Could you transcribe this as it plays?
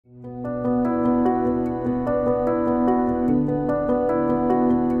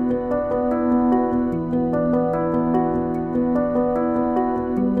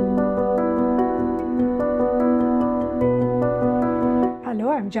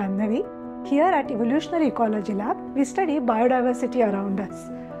Jahnavi. Here at Evolutionary Ecology Lab, we study biodiversity around us.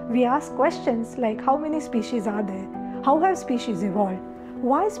 We ask questions like how many species are there, how have species evolved,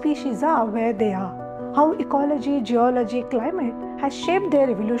 why species are where they are, how ecology, geology, climate has shaped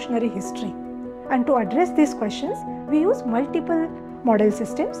their evolutionary history. And to address these questions, we use multiple model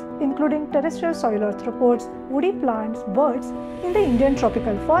systems including terrestrial soil arthropods, woody plants, birds in the Indian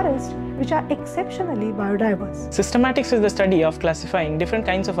tropical forest, which are exceptionally biodiverse. Systematics is the study of classifying different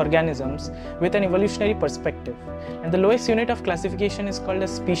kinds of organisms with an evolutionary perspective, and the lowest unit of classification is called a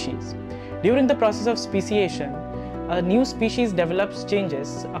species. During the process of speciation, a new species develops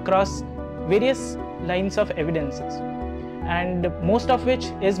changes across various lines of evidences, and most of which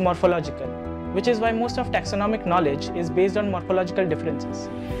is morphological, which is why most of taxonomic knowledge is based on morphological differences.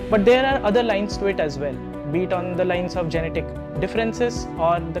 But there are other lines to it as well, be it on the lines of genetic differences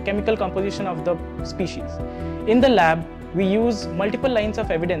or the chemical composition of the species. In the lab, we use multiple lines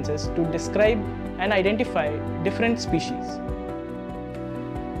of evidences to describe and identify different species.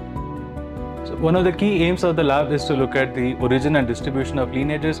 So one of the key aims of the lab is to look at the origin and distribution of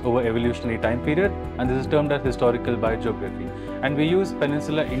lineages over evolutionary time period, and this is termed as historical biogeography. And we use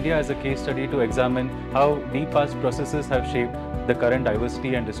Peninsular India as a case study to examine how deep past processes have shaped the current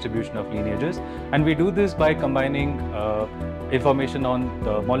diversity and distribution of lineages. And we do this by combining information on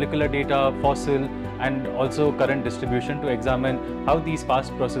the molecular data, fossil, and also current distribution to examine how these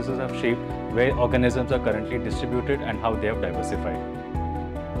past processes have shaped where organisms are currently distributed and how they have diversified.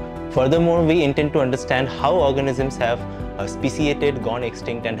 Furthermore, we intend to understand how organisms have speciated, gone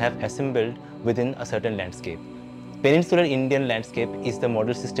extinct, and have assembled within a certain landscape. Peninsular Indian landscape is the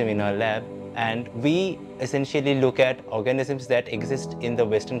model system in our lab, and we essentially look at organisms that exist in the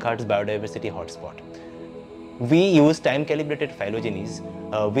Western Ghats biodiversity hotspot. We use time-calibrated phylogenies,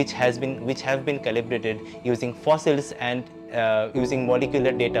 which have been calibrated using fossils and using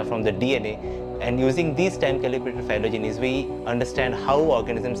molecular data from the DNA. And using these time-calibrated phylogenies, we understand how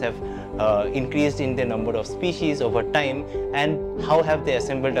organisms have increased in the number of species over time, and how have they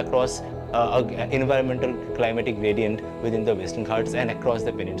assembled across environmental climatic gradient within the Western Ghats and across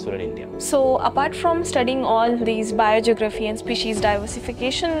the Peninsular India. So apart from studying all these biogeography and species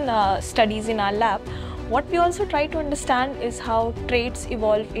diversification studies in our lab, what we also try to understand is how traits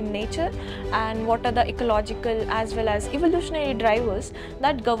evolve in nature and what are the ecological as well as evolutionary drivers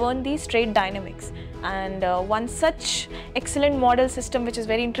that govern these trait dynamics. And one such excellent model system which is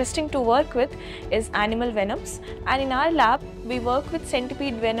very interesting to work with is animal venoms. And in our lab, we work with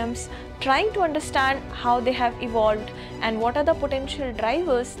centipede venoms, trying to understand how they have evolved and what are the potential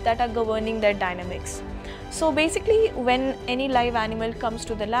drivers that are governing their dynamics. So basically, when any live animal comes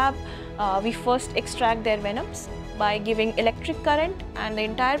to the lab, we first extract their venoms by giving electric current, and the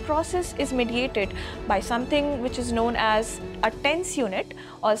entire process is mediated by something which is known as a TENS unit,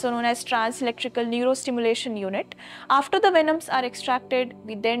 also known as trans-electrical neurostimulation unit. After the venoms are extracted,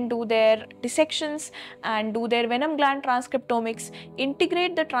 we then do their dissections and do their venom gland transcriptomics,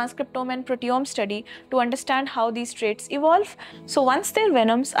 integrate the transcriptome and proteome study to understand how these traits evolve. So once their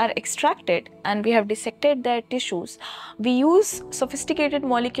venoms are extracted and we have dissected their tissues, we use sophisticated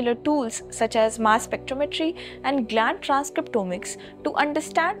molecular tools such as mass spectrometry and gland transcriptomics to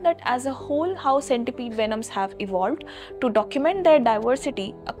understand that as a whole how centipede venoms have evolved, to document their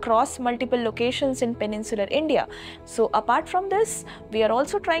diversity across multiple locations in Peninsular India. So apart from this, we are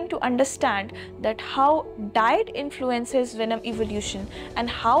also trying to understand that how diet influences venom evolution and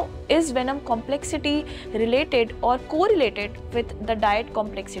how is venom complexity related or correlated with the diet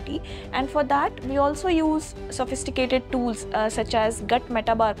complexity. And for that, we also use sophisticated tools such as gut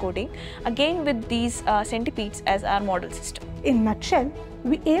metabarcoding, again with these centipedes as our model system. In a nutshell,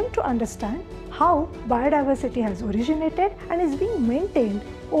 we aim to understand how biodiversity has originated and is being maintained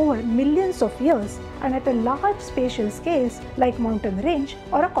over millions of years and at a large spatial scales like mountain range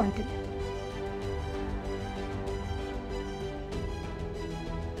or a continent.